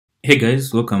Hey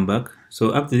guys, welcome back.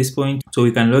 So up to this point, so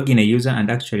we can log in a user and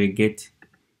actually get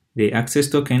the access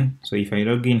token. So if I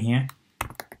log in here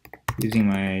using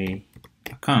my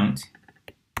account,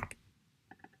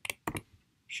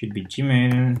 should be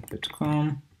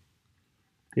gmail.com.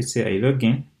 Let's say I log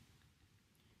in.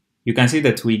 You can see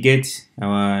that we get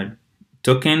our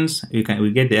tokens. We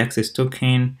get the access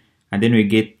token, and then we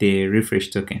get the refresh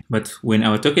token. But when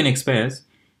our token expires,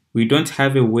 we don't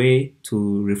have a way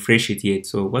to refresh it yet.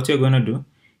 So what you're going to do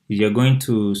is you're going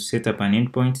to set up an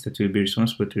endpoint that will be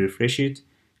responsible to refresh it.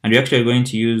 And you're actually going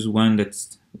to use one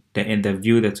that's the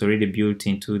view that's already built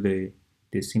into the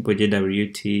simple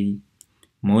JWT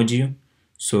module.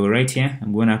 So right here,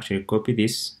 I'm going to actually copy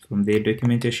this from the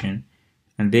documentation.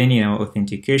 And then in our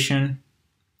authentication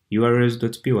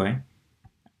urls.py,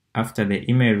 after the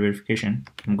email verification,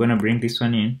 I'm going to bring this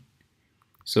one in.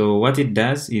 So what it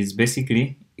does is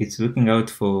basically it's looking out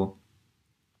for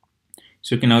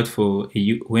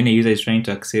when a user is trying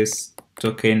to access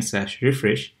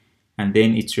token/refresh, and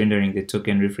then it's rendering the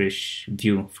token refresh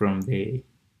view from the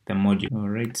module. All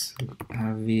right, so we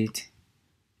have it.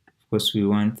 Of course, we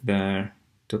want the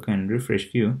token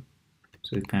refresh view,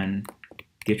 so we can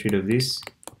get rid of this.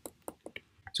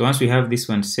 So once we have this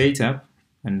one set up,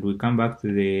 and we come back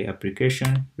to the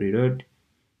application, reload,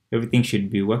 everything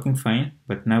should be working fine.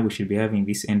 But now we should be having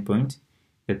this endpoint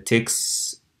that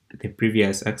takes the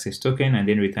previous access token and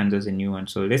then returns us a new one.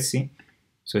 So let's see.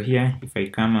 So here, if I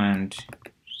come and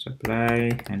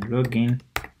supply and login,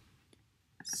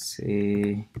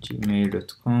 say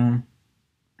gmail.com,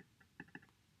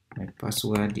 my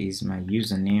password is my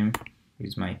username,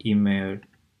 is my email,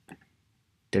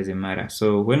 doesn't matter.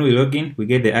 So when we log in, we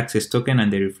get the access token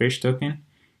and the refresh token.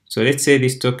 So let's say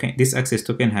this access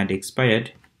token had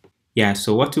expired. Yeah,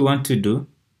 so what we want to do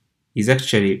is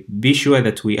actually be sure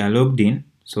that we are logged in.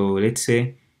 So let's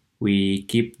say we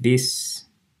keep this,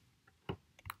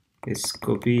 let's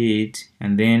copy it,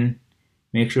 and then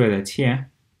make sure that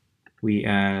here we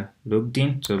are logged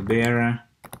in. So bearer,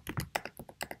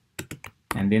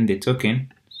 and then the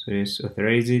token. So let's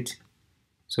authorize it.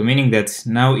 So meaning that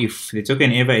now if the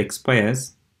token ever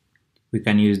expires, we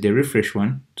can use the refresh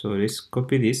one. So let's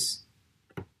copy this.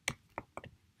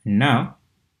 Now,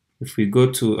 if we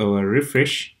go to our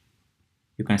refresh,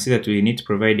 you can see that we need to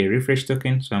provide a refresh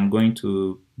token. So I'm going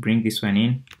to bring this one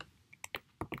in.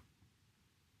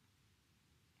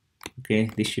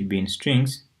 Okay, this should be in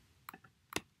strings.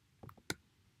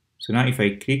 So now if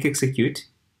I click execute,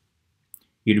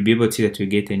 you'll be able to see that we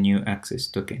get a new access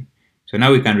token. So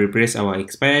now we can replace our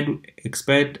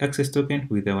expired access token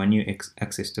with our new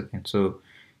access token. So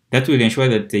that will ensure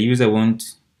that the user won't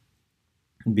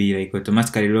be like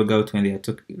automatically logged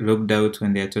out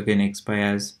when their token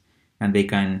expires, and they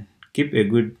can keep a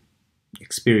good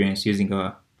experience using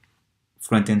our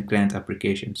front-end client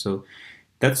application. So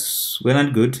that's well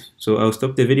and good. So I'll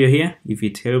stop the video here. If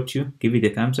it helped you, give it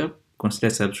a thumbs up, consider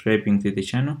subscribing to the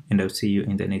channel, and I'll see you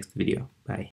in the next video. Bye.